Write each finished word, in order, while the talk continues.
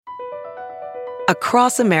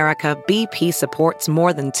Across America, BP supports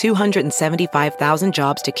more than 275,000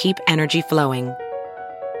 jobs to keep energy flowing.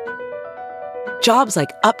 Jobs like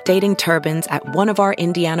updating turbines at one of our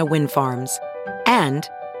Indiana wind farms and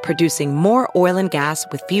producing more oil and gas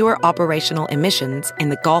with fewer operational emissions in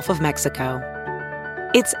the Gulf of Mexico.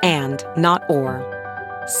 It's and, not or.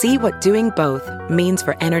 See what doing both means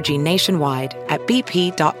for energy nationwide at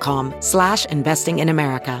bp.com/investing in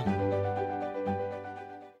America.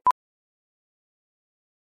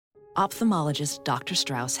 Ophthalmologist Dr.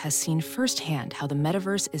 Strauss has seen firsthand how the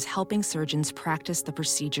metaverse is helping surgeons practice the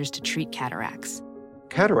procedures to treat cataracts.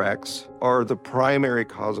 Cataracts are the primary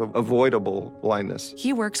cause of avoidable blindness.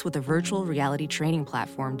 He works with a virtual reality training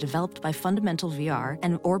platform developed by Fundamental VR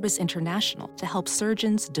and Orbis International to help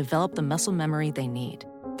surgeons develop the muscle memory they need.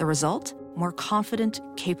 The result? More confident,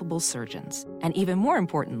 capable surgeons. And even more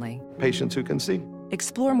importantly, Patients who can see.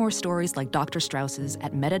 explore more stories like Dr. Strauss's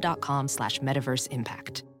at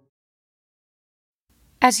meta.com/metaverseimpact.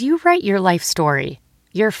 As you write your life story,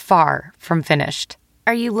 you're far from finished.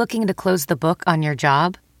 Are you looking to close the book on your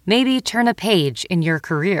job? Maybe turn a page in your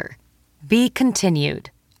career? Be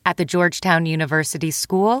continued at the Georgetown University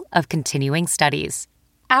School of Continuing Studies.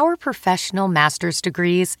 Our professional master's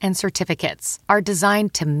degrees and certificates are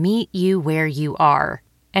designed to meet you where you are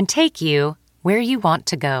and take you where you want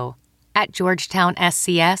to go. At Georgetown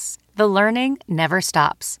SCS, the learning never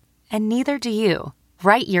stops, and neither do you.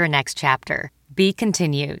 Write your next chapter. Be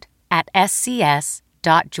continued at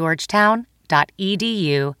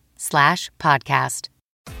scs.georgetown.edu/podcast.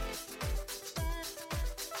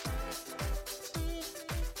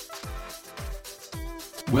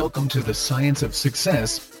 Welcome to the Science of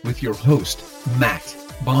Success with your host, Matt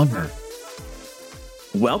Bodner.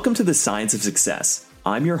 Welcome to the Science of Success.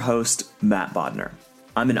 I'm your host, Matt Bodner.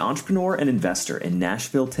 I'm an entrepreneur and investor in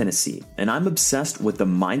Nashville, Tennessee, and I'm obsessed with the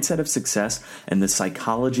mindset of success and the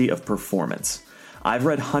psychology of performance. I've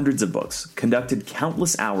read hundreds of books, conducted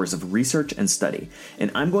countless hours of research and study,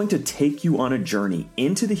 and I'm going to take you on a journey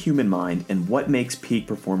into the human mind and what makes peak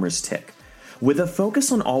performers tick, with a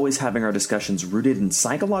focus on always having our discussions rooted in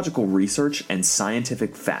psychological research and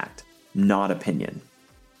scientific fact, not opinion.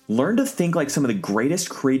 Learn to think like some of the greatest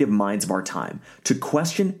creative minds of our time, to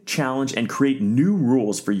question, challenge, and create new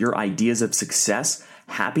rules for your ideas of success,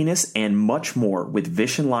 happiness, and much more with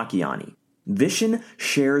Vishen Lakhiani. Vishen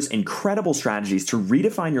shares incredible strategies to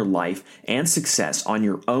redefine your life and success on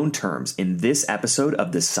your own terms in this episode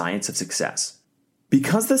of The Science of Success.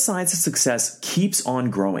 Because The Science of Success keeps on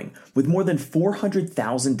growing, with more than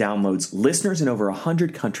 400,000 downloads, listeners in over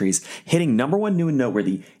 100 countries, hitting #1 new and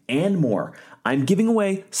noteworthy, and more, I'm giving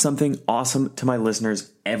away something awesome to my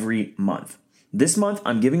listeners every month. This month,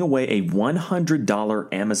 I'm giving away a $100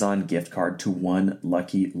 Amazon gift card to one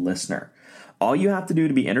lucky listener. All you have to do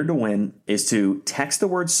to be entered to win is to text the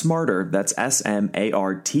word SMARTER, that's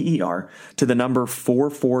SMARTER, to the number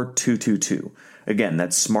 44222. Again,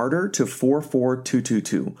 that's SMARTER to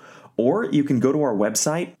 44222. Or you can go to our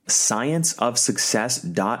website,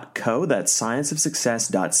 scienceofsuccess.co, that's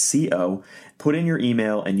scienceofsuccess.co, put in your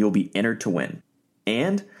email, and you'll be entered to win.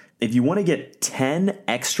 And if you want to get 10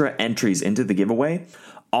 extra entries into the giveaway,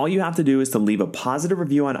 all you have to do is to leave a positive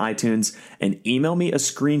review on iTunes and email me a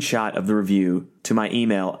screenshot of the review to my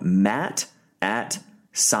email,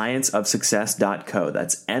 matt@scienceofsuccess.co.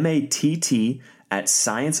 That's MATT at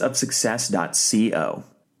scienceofsuccess.co.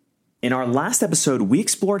 In our last episode, we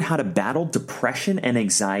explored how to battle depression and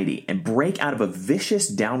anxiety and break out of a vicious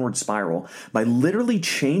downward spiral by literally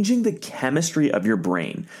changing the chemistry of your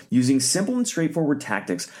brain using simple and straightforward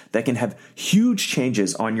tactics that can have huge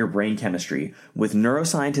changes on your brain chemistry with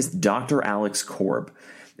neuroscientist Dr. Alex Korb.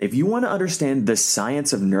 If you want to understand the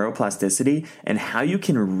science of neuroplasticity and how you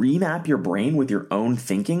can remap your brain with your own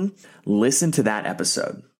thinking, listen to that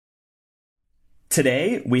episode.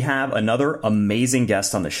 Today, we have another amazing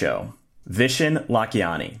guest on the show, Vishen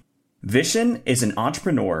Lakhiani. Vishen is an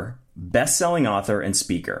entrepreneur, best-selling author, and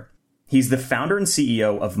speaker. He's the founder and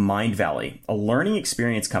CEO of Mindvalley, a learning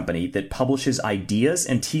experience company that publishes ideas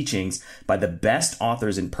and teachings by the best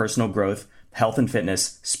authors in personal growth, health and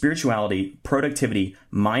fitness, spirituality, productivity,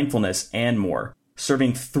 mindfulness, and more,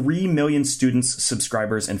 serving 3 million students,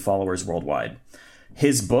 subscribers, and followers worldwide.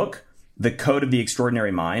 His book, The Code of the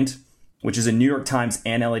Extraordinary Mind, which is a New York Times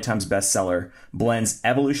and LA Times bestseller, blends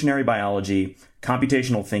evolutionary biology,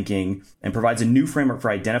 computational thinking, and provides a new framework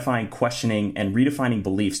for identifying, questioning, and redefining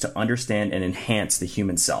beliefs to understand and enhance the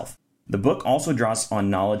human self. The book also draws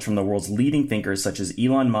on knowledge from the world's leading thinkers such as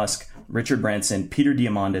Elon Musk, Richard Branson, Peter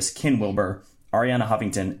Diamandis, Ken Wilber, Arianna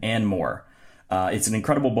Huffington, and more. It's an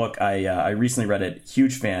incredible book. I recently read it.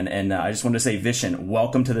 Huge fan. And I just wanted to say, Vishen,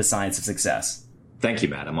 welcome to the Science of Success. Thank you,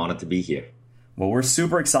 Matt. I'm honored to be here. Well, we're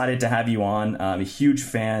super excited to have you on. I'm a huge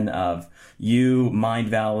fan of you,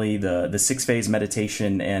 Mindvalley, the 6-phase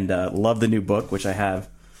meditation, and love the new book, which I have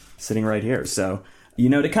sitting right here. So,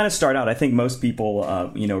 to kind of start out, I think most people,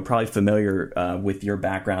 are probably familiar with your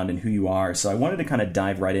background and who you are. So I wanted to kind of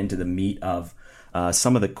dive right into the meat of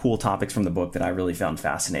some of the cool topics from the book that I really found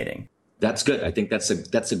fascinating. That's good. I think that's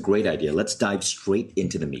a great idea. Let's dive straight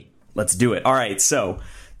into the meat. Let's do it. All right. So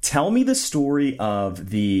tell me the story of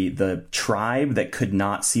the tribe that could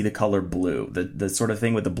not see the color blue, the sort of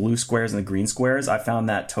thing with the blue squares and the green squares. I found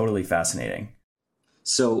that totally fascinating.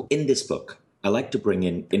 So in this book, I like to bring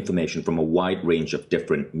in information from a wide range of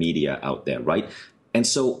different media out there, right? And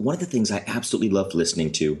so one of the things I absolutely loved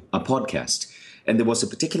listening to, a podcast. And there was a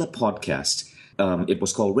particular podcast. It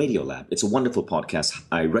was called Radiolab. It's a wonderful podcast.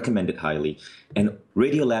 I recommend it highly. And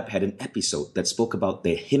Radiolab had an episode that spoke about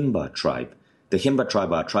the Himba tribe. The Himba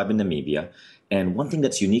tribe are a tribe in Namibia. And one thing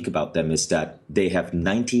that's unique about them is that they have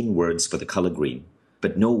 19 words for the color green,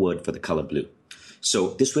 but no word for the color blue.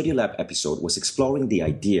 So this Radiolab episode was exploring the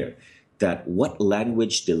idea that what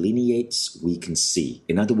language delineates, we can see.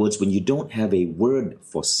 In other words, when you don't have a word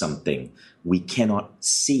for something, we cannot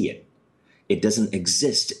see it. It doesn't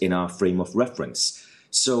exist in our frame of reference.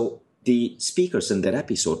 So the speakers in that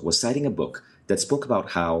episode were citing a book that spoke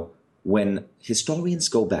about how when historians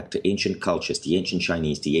go back to ancient cultures, the ancient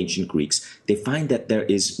Chinese, the ancient Greeks, they find that there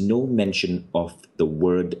is no mention of the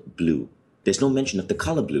word blue. There's no mention of the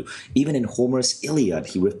color blue. Even in Homer's Iliad,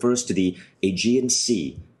 he refers to the Aegean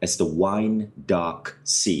Sea as the wine dark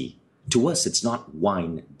sea. To us, it's not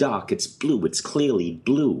wine dark, it's blue. It's clearly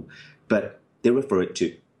blue. But they refer it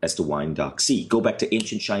to as the wine dark sea. Go back to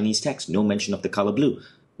ancient Chinese texts, no mention of the color blue.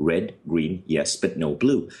 Red, green, yes, but no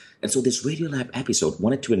blue. And so this Radiolab episode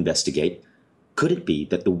wanted to investigate, could it be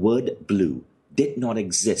that the word blue did not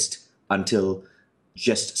exist until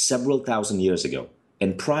just several thousand years ago?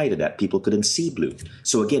 And prior to that, people couldn't see blue.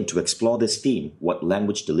 So again, to explore this theme, what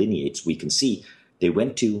language delineates, we can see, they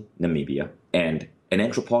went to Namibia, and an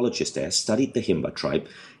anthropologist there studied the Himba tribe,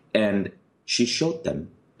 and she showed them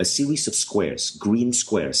a series of squares, green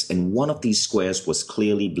squares, and one of these squares was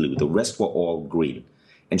clearly blue. The rest were all green.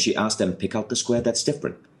 And she asked them, pick out the square that's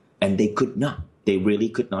different. And they could not. They really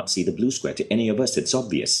could not see the blue square. To any of us, it's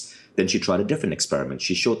obvious. Then she tried a different experiment.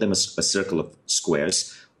 She showed them a circle of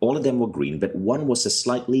squares. All of them were green, but one was a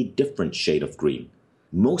slightly different shade of green.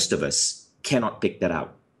 Most of us cannot pick that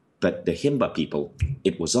out. But the Himba people,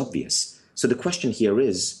 it was obvious. So the question here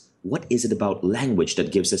is, what is it about language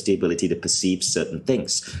that gives us the ability to perceive certain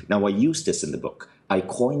things? Now, I use this in the book. I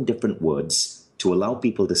coin different words to allow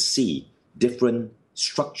people to see different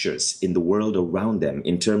structures in the world around them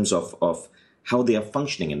in terms of how they are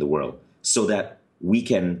functioning in the world, so that we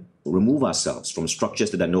can remove ourselves from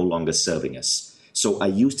structures that are no longer serving us. So I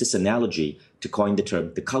use this analogy to coin the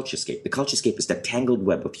term the culturescape. The culturescape is that tangled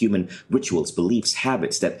web of human rituals, beliefs,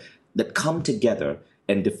 habits that come together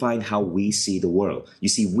and define how we see the world. You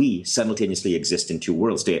see, we simultaneously exist in two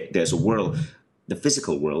worlds. There's a world, the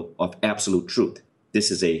physical world of absolute truth.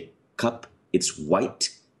 This is a cup, it's white,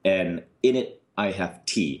 and in it I have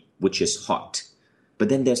tea, which is hot. But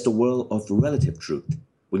then there's the world of relative truth.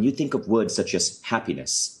 When you think of words such as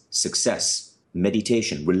happiness, success,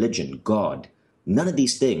 meditation, religion, God, none of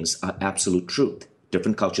these things are absolute truth.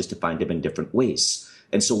 Different cultures define them in different ways.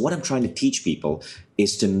 And so what I'm trying to teach people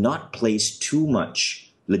is to not place too much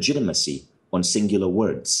legitimacy on singular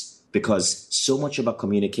words, because so much of our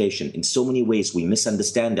communication, in so many ways, we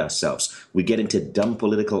misunderstand ourselves. We get into dumb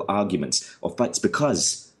political arguments or fights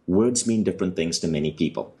because words mean different things to many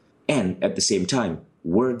people. And at the same time,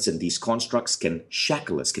 words and these constructs can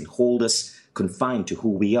shackle us, can hold us confined to who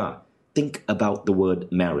we are. Think about the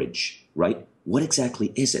word marriage, right? What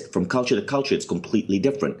exactly is it? From culture to culture, it's completely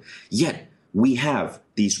different. Yet, we have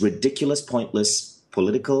these ridiculous, pointless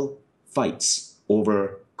political fights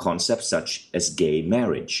over concepts such as gay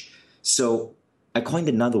marriage. So I coined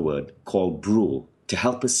another word called brule to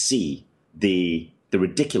help us see the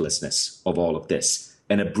ridiculousness of all of this.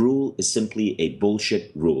 And a brule is simply a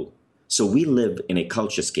bullshit rule. So we live in a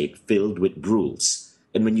culturescape filled with rules.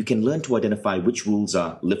 And when you can learn to identify which rules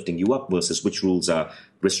are lifting you up versus which rules are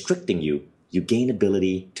restricting you, you gain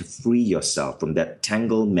ability to free yourself from that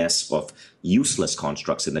tangled mess of useless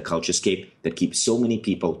constructs in the culturescape that keep so many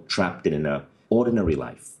people trapped in an ordinary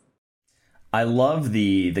life. I love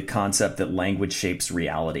the concept that language shapes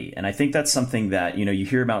reality. And I think that's something that, you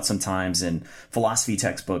hear about sometimes in philosophy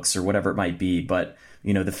textbooks or whatever it might be. But,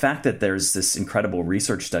 the fact that there's this incredible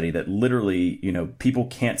research study that literally, people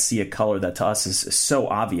can't see a color that to us is so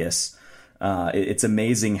obvious. It's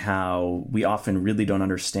amazing how we often really don't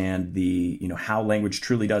understand how language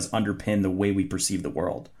truly does underpin the way we perceive the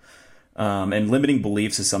world. And limiting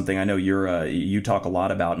beliefs is something I know you talk a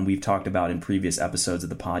lot about, and we've talked about in previous episodes of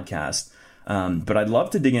the podcast. But I'd love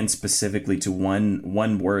to dig in specifically to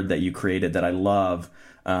one word that you created that I love,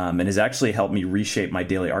 and has actually helped me reshape my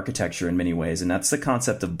daily architecture in many ways. And that's the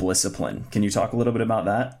concept of blisscipline. Can you talk a little bit about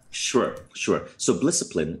that? Sure. So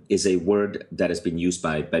blisscipline is a word that has been used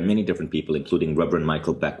by many different people, including Reverend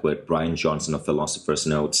Michael Beckwith, Brian Johnson of Philosopher's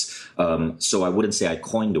Notes. So I wouldn't say I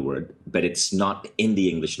coined the word, but it's not in the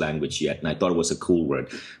English language yet. And I thought it was a cool word.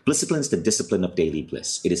 Blisscipline is the discipline of daily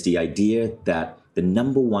bliss. It is the idea that the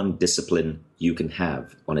number one discipline you can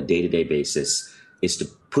have on a day-to-day basis is to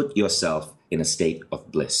put yourself in a state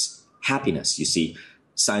of bliss. Happiness, you see,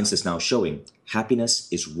 science is now showing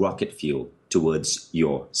happiness is rocket fuel towards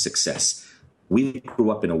your success. We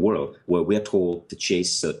grew up in a world where we're told to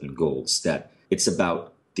chase certain goals, that it's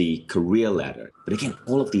about the career ladder. But again,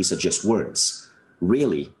 all of these are just words.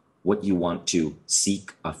 Really, what you want to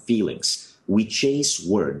seek are feelings. We chase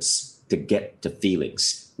words to get to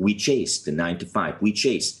feelings. We chase the 9 to 5. We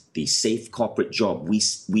chase the safe corporate job. We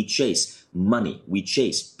chase money. We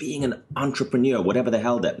chase being an entrepreneur, whatever the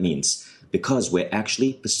hell that means, because we're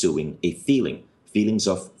actually pursuing a feelings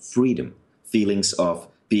of freedom, feelings of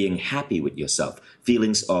being happy with yourself,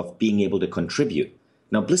 feelings of being able to contribute.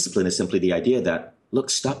 Now, blisscipline is simply the idea that, look,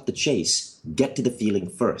 stop the chase, get to the feeling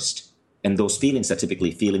first. And those feelings are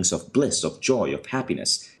typically feelings of bliss, of joy, of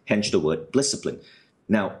happiness, hence the word blisscipline.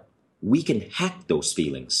 Now, we can hack those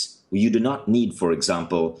feelings. You do not need, for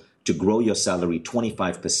example, to grow your salary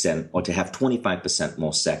 25% or to have 25%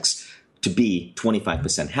 more sex to be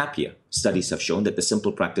 25% happier. Studies have shown that the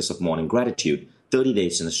simple practice of morning gratitude, 30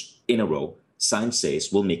 days in a row, science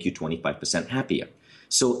says will make you 25% happier.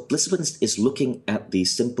 So blisscipline is looking at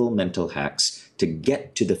these simple mental hacks to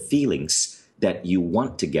get to the feelings that you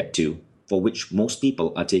want to get to, for which most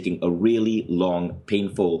people are taking a really long,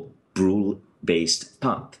 painful, rule-based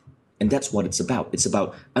path. And that's what it's about. It's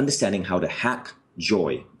about understanding how to hack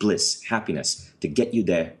joy, bliss, happiness to get you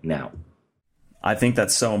there now. I think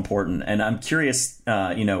that's so important. And I'm curious,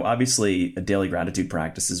 obviously a daily gratitude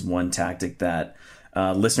practice is one tactic that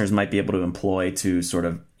listeners might be able to employ to sort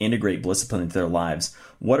of integrate blisscipline into their lives.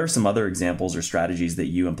 What are some other examples or strategies that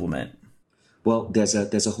you implement? Well, there's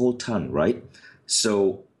a whole ton, right?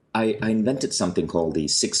 So I invented something called the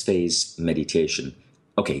 6-phase meditation.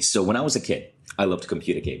 Okay, so when I was a kid, I loved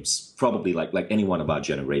computer games, probably like anyone of our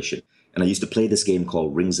generation. And I used to play this game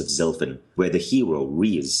called Rings of Zilfin, where the hero,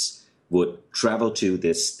 Reese, would travel to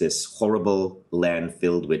this horrible land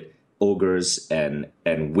filled with ogres and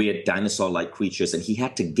weird dinosaur-like creatures. And he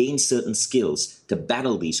had to gain certain skills to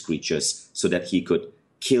battle these creatures so that he could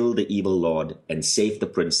kill the evil lord and save the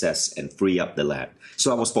princess and free up the land.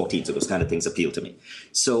 So I was 14, so those kind of things appealed to me.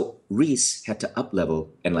 So Reese had to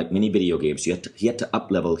up-level, and like many video games, he had to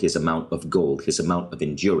up-level his amount of gold, his amount of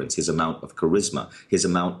endurance, his amount of charisma, his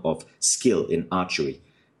amount of skill in archery.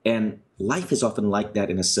 And life is often like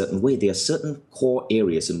that in a certain way. There are certain core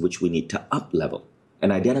areas in which we need to up-level,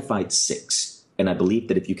 and I identified 6. And I believe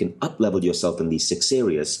that if you can up-level yourself in these 6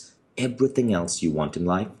 areas, everything else you want in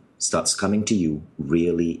life starts coming to you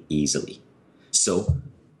really easily. So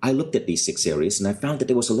I looked at these 6 areas and I found that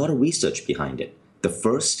there was a lot of research behind it. The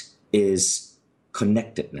first is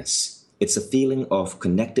connectedness. It's a feeling of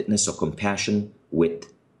connectedness or compassion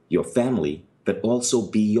with your family, but also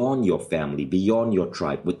beyond your family, beyond your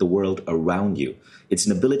tribe, with the world around you. It's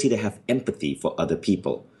an ability to have empathy for other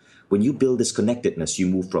people. When you build this connectedness, you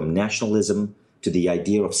move from nationalism to the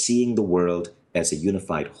idea of seeing the world as a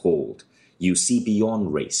unified whole. You see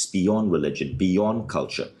beyond race, beyond religion, beyond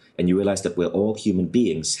culture, and you realize that we're all human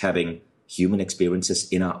beings having human experiences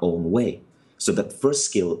in our own way. So that first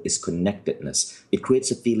skill is connectedness. It creates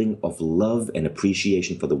a feeling of love and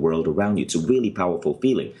appreciation for the world around you. It's a really powerful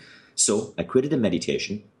feeling. So I created a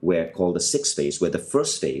meditation called the 6th phase, where the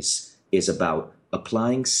first phase is about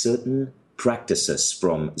applying certain practices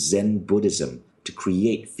from Zen Buddhism to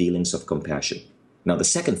create feelings of compassion. Now, the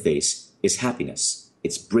second phase is happiness.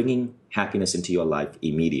 It's bringing happiness into your life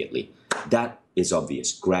immediately. That is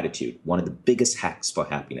obvious. Gratitude, one of the biggest hacks for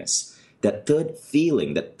happiness. That third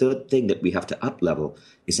feeling, that third thing that we have to up-level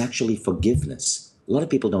is actually forgiveness. A lot of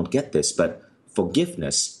people don't get this, but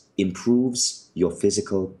forgiveness improves your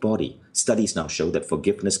physical body. Studies now show that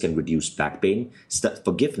forgiveness can reduce back pain.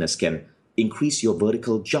 Forgiveness can increase your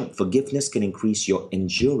vertical jump. Forgiveness can increase your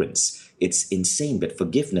endurance. It's insane, but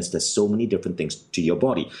forgiveness does so many different things to your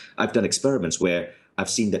body. I've done experiments where I've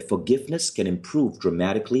seen that forgiveness can improve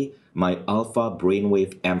dramatically my alpha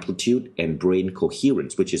brainwave amplitude and brain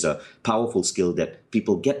coherence, which is a powerful skill that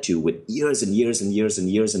people get to with years and years and years and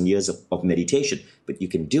years and years of meditation. But you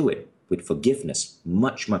can do it with forgiveness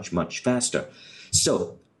much, much, much faster.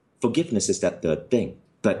 So forgiveness is that third thing.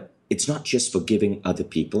 But it's not just forgiving other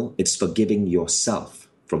people. It's forgiving yourself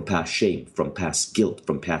from past shame, from past guilt,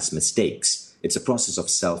 from past mistakes. It's a process of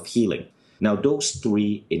self-healing. Now, those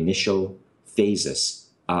three initial phases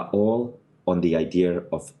are all on the idea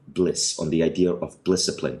of bliss, on the idea of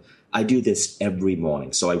blisscipline. I do this every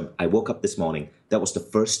morning. So I woke up this morning. That was the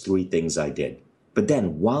first three things I did. But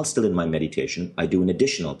then, while still in my meditation, I do an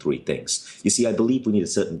additional three things. You see, I believe we need a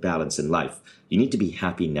certain balance in life. You need to be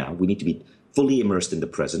happy now. We need to be fully immersed in the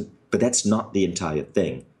present. But that's not the entire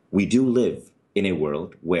thing. We do live in a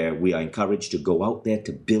world where we are encouraged to go out there,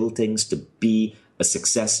 to build things, to be a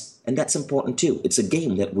success. And that's important too. It's a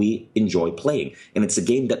game that we enjoy playing. And it's a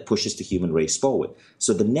game that pushes the human race forward.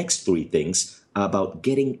 So the next three things are about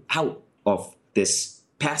getting out of this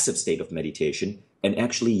passive state of meditation and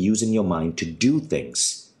actually using your mind to do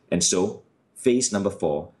things. And so phase number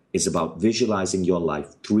 4 is about visualizing your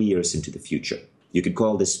life 3 years into the future. You could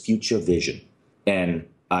call this future vision. And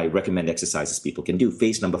I recommend exercises people can do.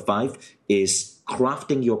 Phase number 5 is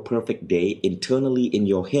crafting your perfect day internally in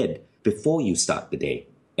your head before you start the day.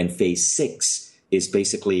 And phase 6 is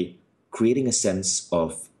basically creating a sense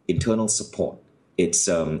of internal support. It's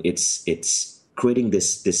creating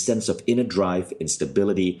this sense of inner drive and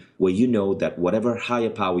stability where you know that whatever higher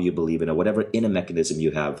power you believe in or whatever inner mechanism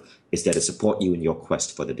you have is there to support you in your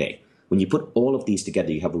quest for the day. When you put all of these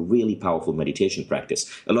together, you have a really powerful meditation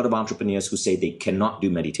practice. A lot of entrepreneurs who say they cannot do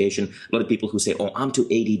meditation, a lot of people who say, oh, I'm too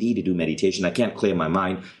ADD to do meditation, I can't clear my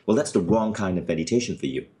mind. Well, that's the wrong kind of meditation for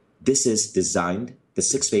you. This is designed, the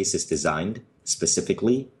 6 phase is designed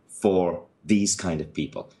specifically for these kind of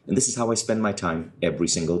people. And this is how I spend my time every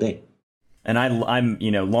single day. And I'm,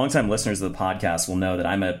 longtime listeners of the podcast will know that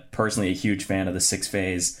I'm personally a huge fan of the 6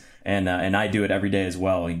 phase, and I do it every day as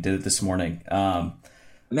well. I did it this morning.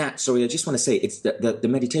 Matt, sorry, I just want to say it's the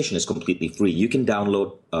meditation is completely free. You can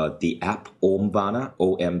download the app Omvana,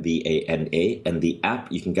 Omvana, and the app,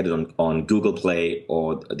 you can get it on Google Play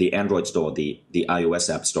or the Android store, the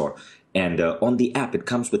iOS app store. And on the app, it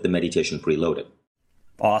comes with the meditation preloaded.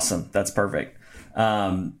 Awesome. That's perfect.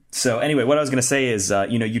 So anyway, what I was going to say is,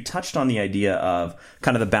 you touched on the idea of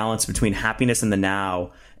kind of the balance between happiness in the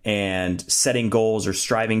now and setting goals or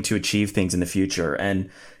striving to achieve things in the future. And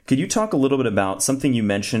could you talk a little bit about something you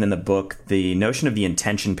mentioned in the book, the notion of the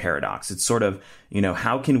intention paradox? It's sort of,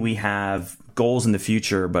 how can we have goals in the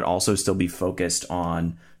future, but also still be focused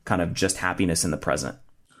on kind of just happiness in the present?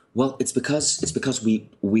 Well, it's because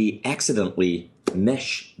we accidentally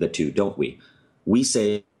mesh the two, don't we? We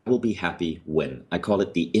say, I will be happy when. I call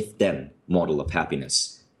it the if-then model of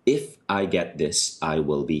happiness. If I get this, I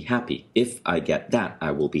will be happy. If I get that, I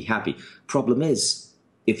will be happy. Problem is,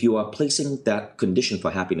 if you are placing that condition for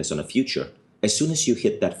happiness on a future, as soon as you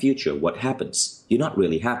hit that future, what happens? You're not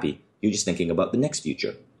really happy. You're just thinking about the next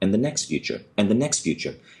future, and the next future, and the next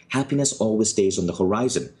future. Happiness always stays on the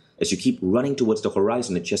horizon. As you keep running towards the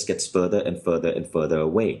horizon, it just gets further and further and further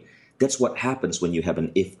away. That's what happens when you have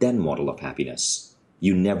an if-then model of happiness.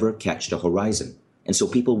 You never catch the horizon. And so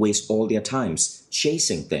people waste all their times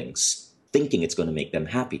chasing things, thinking it's going to make them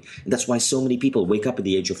happy. And that's why so many people wake up at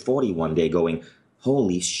the age of 40 one day going,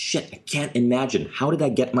 holy shit, I can't imagine. How did I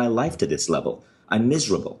get my life to this level? I'm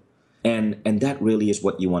miserable. And that really is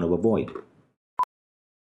what you want to avoid.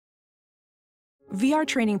 VR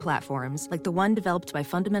training platforms, like the one developed by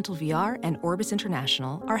Fundamental VR and Orbis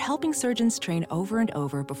International, are helping surgeons train over and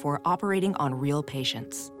over before operating on real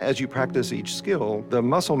patients. As you practice each skill, the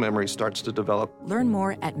muscle memory starts to develop. Learn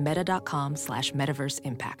more at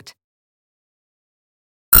meta.com/metaverseimpact.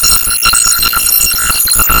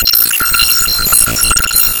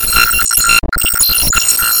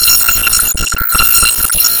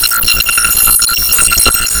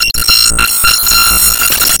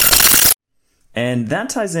 And that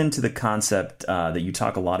ties into the concept that you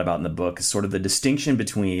talk a lot about in the book, is sort of the distinction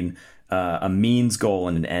between a means goal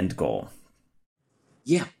and an end goal.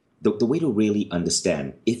 Yeah. The way to really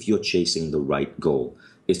understand if you're chasing the right goal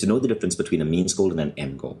is to know the difference between a means goal and an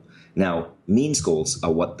end goal. Now, means goals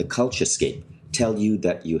are what the culturescape tell you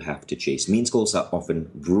that you have to chase. Means goals are often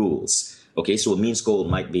rules. Okay, so a means goal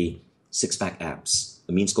might be six-pack abs.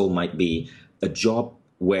 A means goal might be a job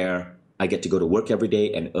where I get to go to work every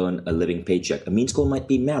day and earn a living paycheck. A means goal might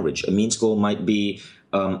be marriage. A means goal might be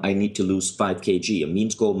I need to lose 5 kg. A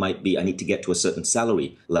means goal might be I need to get to a certain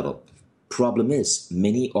salary level. Problem is,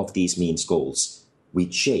 many of these means goals we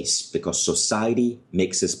chase because society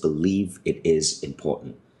makes us believe it is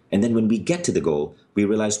important. And then when we get to the goal, we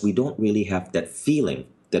realize we don't really have that feeling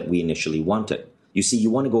that we initially wanted. You see, you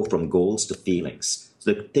want to go from goals to feelings.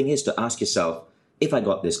 So the thing is to ask yourself, if I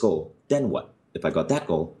got this goal, then what? If I got that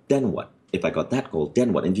goal, then what? If I got that goal,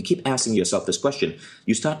 then what? And if you keep asking yourself this question,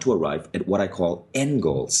 you start to arrive at what I call end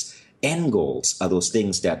goals. End goals are those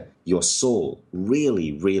things that your soul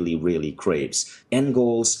really, really, really craves. End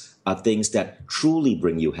goals are things that truly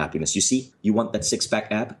bring you happiness. You see, you want that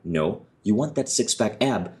six-pack ab? No. You want that six-pack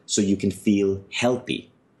ab so you can feel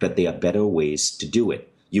healthy, but there are better ways to do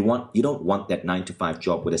it. You don't want that 9-to-5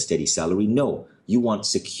 job with a steady salary. No, you want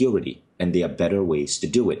security, and there are better ways to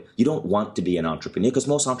do it. You don't want to be an entrepreneur because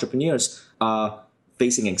most entrepreneurs are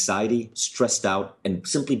facing anxiety, stressed out, and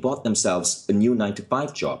simply bought themselves a new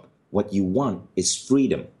 9-to-5 job. What you want is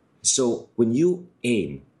freedom. So when you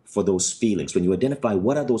aim for those feelings, when you identify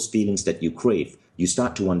what are those feelings that you crave, you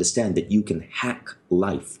start to understand that you can hack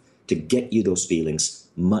life to get you those feelings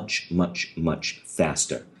much, much, much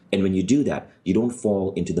faster. And when you do that, you don't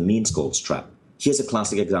fall into the mean goals trap. Here's a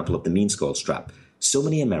classic example of the mean goals trap. So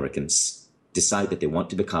many Americans decide that they want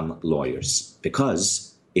to become lawyers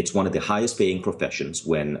because it's one of the highest paying professions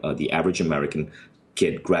when the average American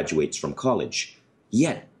kid graduates from college.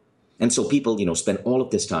 And so people, spend all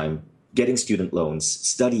of this time getting student loans,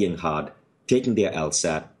 studying hard, taking their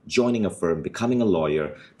LSAT, joining a firm, becoming a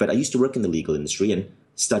lawyer. But I used to work in the legal industry, and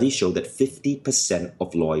studies show that 50%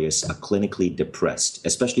 of lawyers are clinically depressed,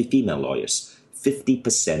 especially female lawyers.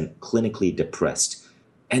 50% clinically depressed.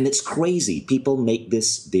 And it's crazy. People make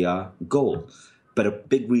this their goal. But a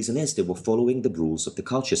big reason is they were following the rules of the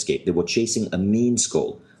culturescape. They were chasing a means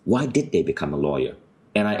goal. Why did they become a lawyer?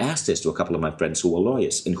 And I asked this to a couple of my friends who were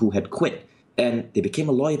lawyers and who had quit. And they became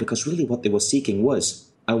a lawyer because really what they were seeking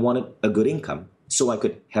was, I wanted a good income so I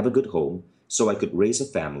could have a good home, so I could raise a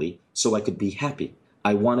family, so I could be happy.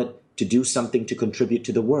 I wanted to do something to contribute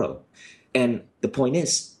to the world. And the point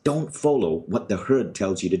is, don't follow what the herd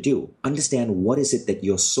tells you to do. Understand what is it that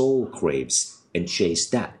your soul craves and chase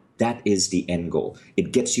that. That is the end goal.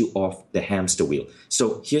 It gets you off the hamster wheel.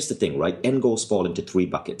 So here's the thing, right? End goals fall into 3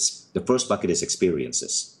 buckets. The first bucket is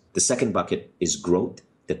experiences. The second bucket is growth.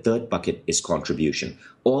 The third bucket is contribution.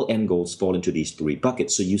 All end goals fall into these 3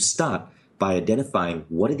 buckets. So you start by identifying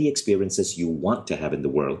what are the experiences you want to have in the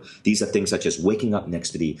world. These are things such as waking up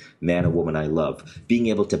next to the man or woman I love, being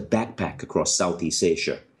able to backpack across Southeast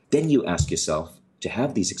Asia. Then you ask yourself, to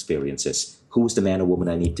have these experiences, who is the man or woman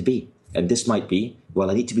I need to be? And this might be,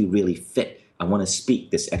 I need to be really fit. I want to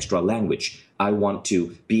speak this extra language. I want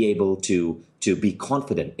to be able to be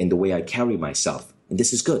confident in the way I carry myself. And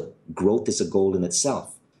this is good. Growth is a goal in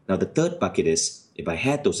itself. Now, the third bucket is, if I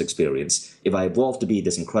had those experiences, if I evolved to be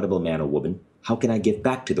this incredible man or woman, how can I give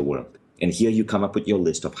back to the world? And here you come up with your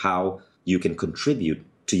list of how you can contribute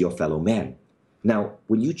to your fellow man. Now,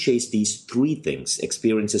 when you chase these 3 things,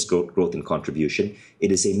 experiences, growth, and contribution,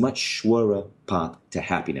 it is a much surer path to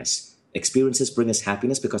happiness. Experiences bring us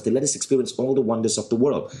happiness because they let us experience all the wonders of the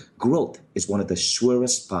world. Growth is one of the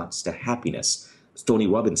surest paths to happiness. Tony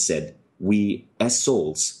Robbins said, we, as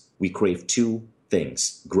souls, we crave 2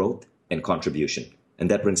 things, growth and contribution.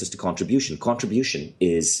 And that brings us to contribution. Contribution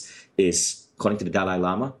is according to the Dalai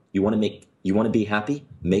Lama, you want to be happy,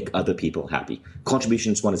 make other people happy.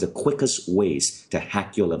 Contribution is one of the quickest ways to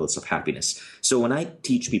hack your levels of happiness. So when I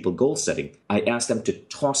teach people goal setting, I ask them to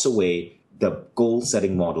toss away the goal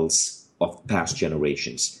setting models of past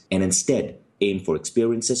generations and instead aim for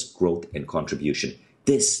experiences, growth, and contribution.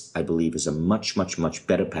 This, I believe, is a much, much, much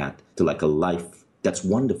better path to like a life that's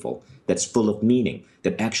wonderful, that's full of meaning,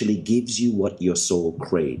 that actually gives you what your soul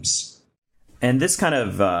craves. And this kind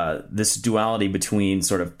of this duality between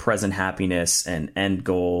sort of present happiness and end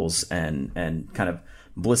goals and kind of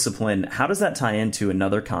blisscipline, how does that tie into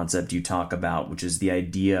another concept you talk about, which is the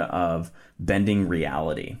idea of bending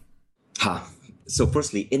reality? So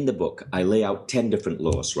firstly, in the book, I lay out 10 different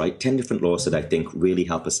laws, right? 10 different laws that I think really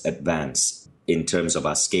help us advance in terms of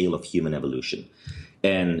our scale of human evolution.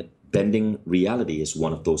 And bending reality is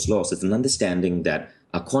one of those laws. It's an understanding that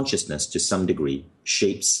our consciousnness, to some degree,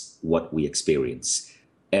 shapes what we experience.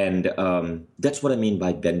 And that's what I mean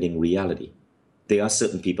by bending reality. There are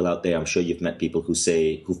certain people out there, I'm sure you've met people who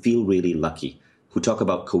feel really lucky, who talk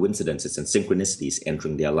about coincidences and synchronicities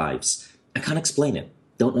entering their lives. I can't explain it.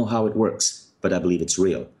 Don't know how it works, but I believe it's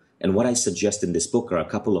real. And what I suggest in this book are a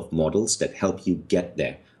couple of models that help you get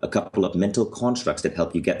there, a couple of mental constructs that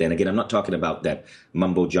help you get there. And again, I'm not talking about that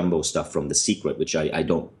mumbo jumbo stuff from The Secret, which I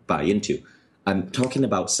don't buy into. I'm talking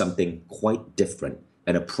about something quite different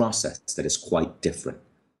and a process that is quite different.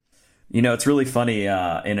 You know, it's really funny.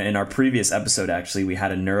 In our previous episode, actually, we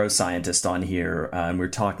had a neuroscientist on here, and we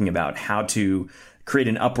were talking about how to create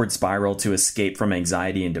an upward spiral to escape from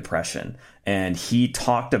anxiety and depression. And he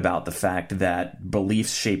talked about the fact that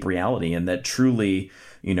beliefs shape reality, and that truly,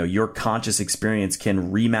 your conscious experience can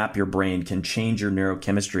remap your brain, can change your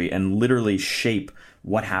neurochemistry, and literally shape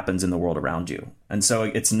what happens in the world around you. And so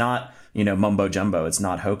it's not, mumbo jumbo. It's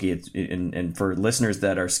not hokey. And for listeners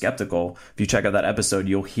that are skeptical, if you check out that episode,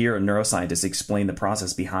 you'll hear a neuroscientist explain the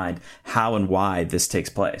process behind how and why this takes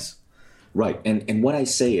place. Right. And what I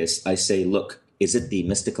say, look, is it the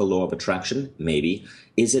mystical law of attraction? Maybe.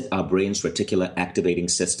 Is it our brain's reticular activating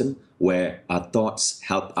system, where our thoughts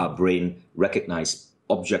help our brain recognize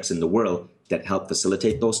objects in the world that help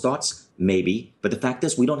facilitate those thoughts? Maybe. But the fact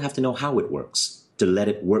is, we don't have to know how it works to let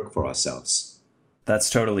it work for ourselves. That's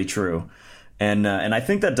totally true. And I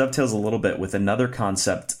think that dovetails a little bit with another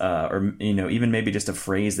concept, or even maybe just a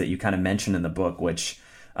phrase that you kind of mentioned in the book, which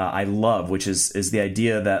I love, which is the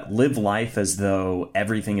idea that live life as though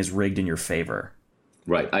everything is rigged in your favor.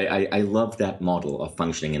 Right. I love that model of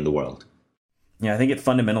functioning in the world. Yeah, I think it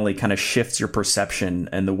fundamentally kind of shifts your perception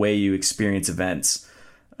and the way you experience events.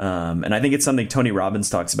 And I think it's something Tony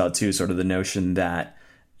Robbins talks about too, sort of the notion that,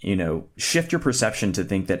 shift your perception to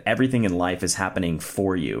think that everything in life is happening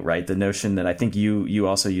for you, right? The notion that I think you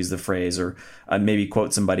also use the phrase, or maybe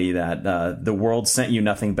quote somebody, that the world sent you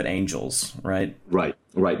nothing but angels, right? Right.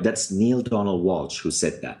 That's Neil Donald Walsh who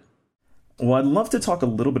said that. Well, I'd love to talk a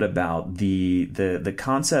little bit about the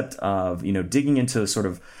concept of, digging into sort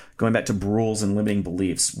of going back to rules and limiting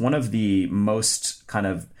beliefs. One of the most kind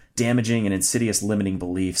of damaging and insidious limiting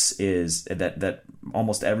beliefs is that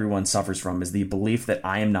almost everyone suffers from, is the belief that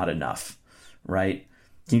I am not enough, right?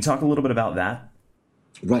 Can you talk a little bit about that?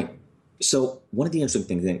 Right. So one of the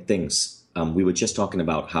interesting things, we were just talking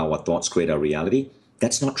about how our thoughts create our reality.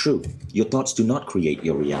 That's not true. Your thoughts do not create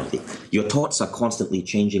your reality. Your thoughts are constantly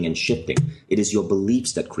changing and shifting. It is your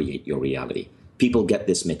beliefs that create your reality. People get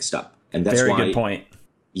this mixed up. And that's Very good point.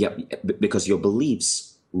 Yeah, because your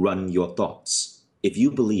beliefs run your thoughts. If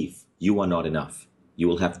you believe you are not enough, you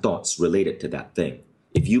will have thoughts related to that thing.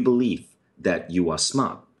 If you believe that you are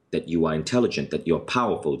smart, that you are intelligent, that you're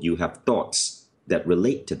powerful, you have thoughts that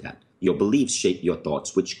relate to that. Your beliefs shape your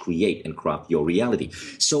thoughts, which create and craft your reality.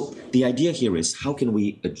 So the idea here is, how can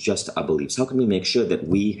we adjust our beliefs? How can we make sure that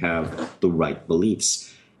we have the right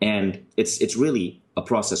beliefs? And it's really a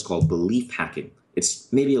process called belief hacking.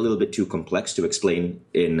 It's maybe a little bit too complex to explain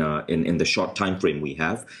in the short time frame we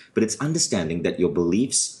have, but it's understanding that your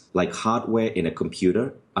beliefs, like hardware in a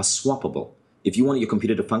computer, are swappable. If you want your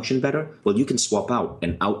computer to function better, well, you can swap out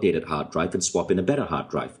an outdated hard drive and swap in a better hard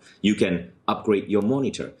drive. You can upgrade your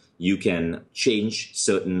monitor. You can change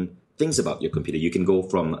certain things about your computer. You can go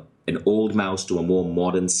from an old mouse to a more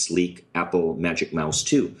modern, sleek Apple Magic Mouse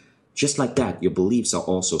 2. Just like that, your beliefs are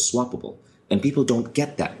also swappable. And people don't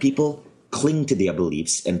get that. People cling to their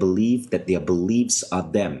beliefs and believe that their beliefs are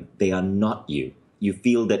them. They are not you. You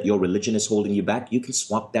feel that your religion is holding you back, you can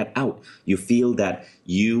swap that out. You feel that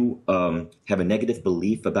you have a negative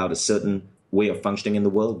belief about a certain way of functioning in the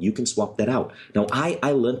world, you can swap that out. Now,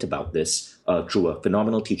 I learned about this through a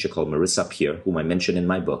phenomenal teacher called Marissa Peer, whom I mentioned in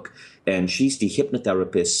my book. And she's the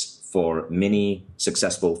hypnotherapist for many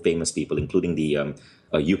successful, famous people, including the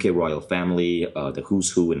UK royal family, the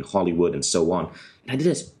who's who in Hollywood, and so on. And I did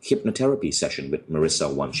a hypnotherapy session with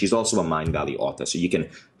Marissa once. She's also a Mindvalley author, so you can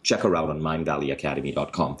check her out on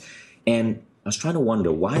mindvalleyacademy.com. And I was trying to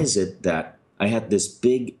wonder, why is it that I had this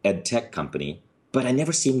big ed tech company, but I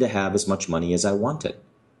never seemed to have as much money as I wanted?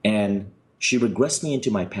 And she regressed me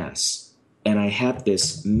into my past. And I had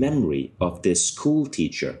this memory of this school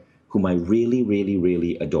teacher whom I really, really,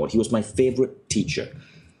 really adored. He was my favorite teacher.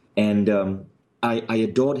 And I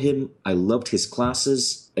adored him. I loved his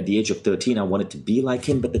classes. At the age of 13, I wanted to be like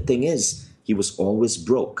him. But the thing is, he was always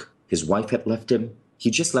broke. His wife had left him. He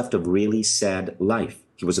just left a really sad life.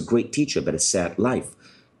 He was a great teacher, but a sad life.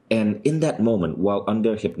 And in that moment, while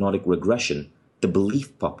under hypnotic regression, the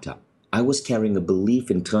belief popped up. I was carrying a belief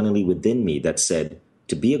internally within me that said,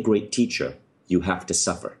 to be a great teacher, you have to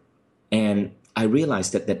suffer. And I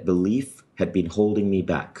realized that that belief had been holding me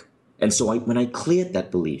back. And so when I cleared that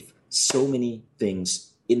belief, so many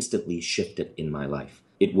things instantly shifted in my life.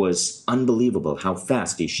 It was unbelievable how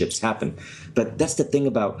fast these shifts happen. But that's the thing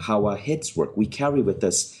about how our heads work. We carry with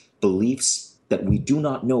us beliefs that we do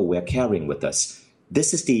not know we're carrying with us.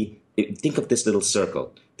 Think of this little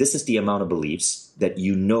circle. This is the amount of beliefs that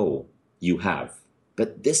you know you have.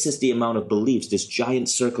 But this is the amount of beliefs, this giant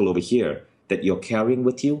circle over here, that you're carrying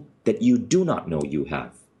with you that you do not know you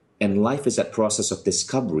have. And life is that process of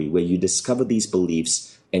discovery where you discover these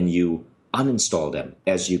beliefs and you uninstall them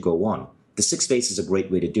as you go on. The The 6 phases is a great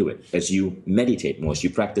way to do it. As you meditate more, as you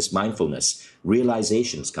practice mindfulness,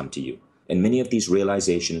 realizations come to you. And many of these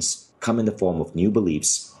realizations come in the form of new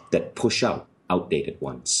beliefs that push out outdated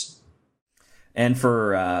ones. And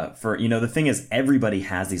for the thing is, everybody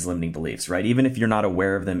has these limiting beliefs, right? Even if you're not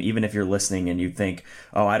aware of them, even if you're listening and you think,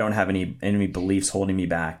 oh, I don't have any beliefs holding me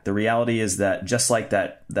back. The reality is that just like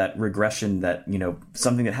that regression, that,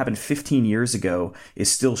 something that happened 15 years ago is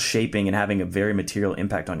still shaping and having a very material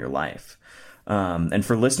impact on your life. And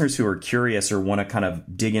for listeners who are curious or want to kind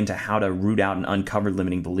of dig into how to root out and uncover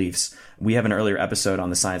limiting beliefs, we have an earlier episode on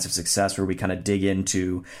the science of success where we kind of dig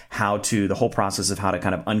into the whole process of how to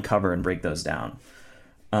kind of uncover and break those down.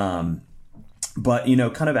 But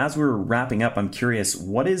kind of as we're wrapping up, I'm curious,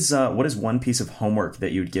 what is one piece of homework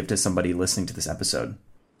that you would give to somebody listening to this episode?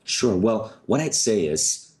 Sure. Well, what I'd say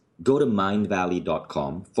is go to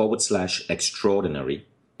mindvalley.com/extraordinary,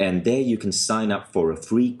 and there you can sign up for a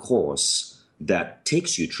free course that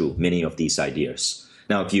takes you through many of these ideas.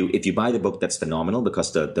 Now, if you buy the book, that's phenomenal,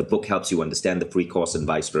 because the book helps you understand the free course and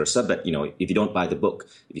vice versa. But, if you don't buy the book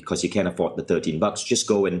because you can't afford the $13, just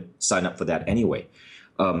go and sign up for that anyway.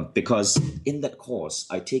 Because in that course,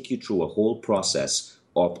 I take you through a whole process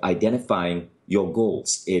of identifying your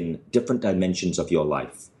goals in different dimensions of your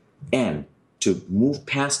life and to move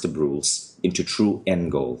past the rules into true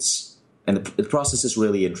end goals. And the process is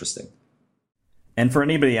really interesting. And for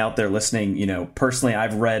anybody out there listening, personally,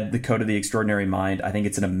 I've read The Code of the Extraordinary Mind. I think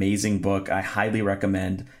it's an amazing book. I highly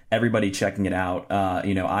recommend everybody checking it out.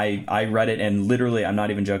 I read it, and literally, I'm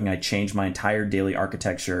not even joking, I changed my entire daily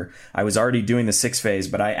architecture. I was already doing the 6 phase,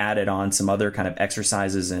 but I added on some other kind of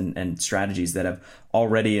exercises and strategies that have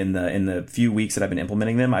already in the few weeks that I've been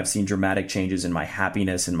implementing them, I've seen dramatic changes in my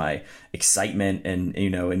happiness and my excitement. And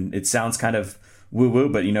it sounds kind of woo-woo,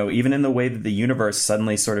 but, even in the way that the universe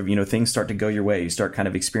suddenly sort of, things start to go your way, you start kind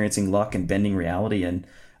of experiencing luck and bending reality and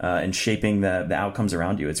shaping the outcomes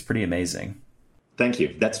around you. It's pretty amazing. Thank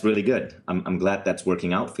you. That's really good. I'm glad that's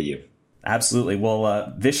working out for you. Absolutely.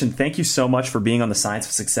 Well, Vishen, thank you so much for being on The Science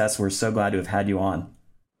of Success. We're so glad to have had you on.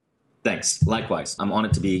 Thanks. Likewise. I'm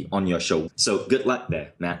honored to be on your show. So good luck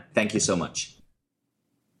there, Matt. Thank you so much.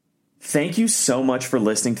 Thank you so much for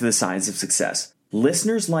listening to The Science of Success.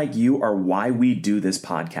 Listeners like you are why we do this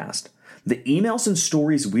podcast. The emails and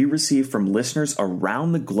stories we receive from listeners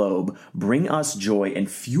around the globe bring us joy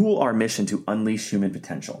and fuel our mission to unleash human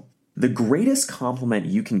potential. The greatest compliment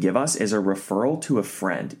you can give us is a referral to a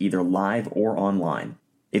friend, either live or online.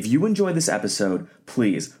 If you enjoyed this episode,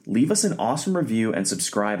 please leave us an awesome review and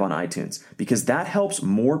subscribe on iTunes, because that helps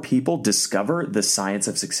more people discover the science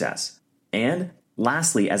of success. And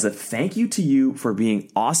lastly, as a thank you to you for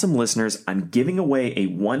being awesome listeners, I'm giving away a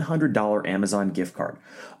 $100 Amazon gift card.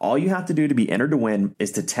 All you have to do to be entered to win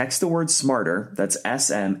is to text the word SMARTER, that's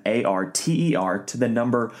SMARTER, to the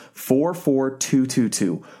number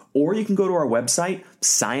 44222. Or you can go to our website,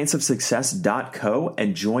 scienceofsuccess.co,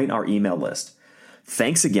 and join our email list.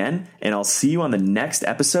 Thanks again, and I'll see you on the next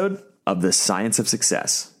episode of The Science of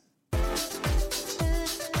Success.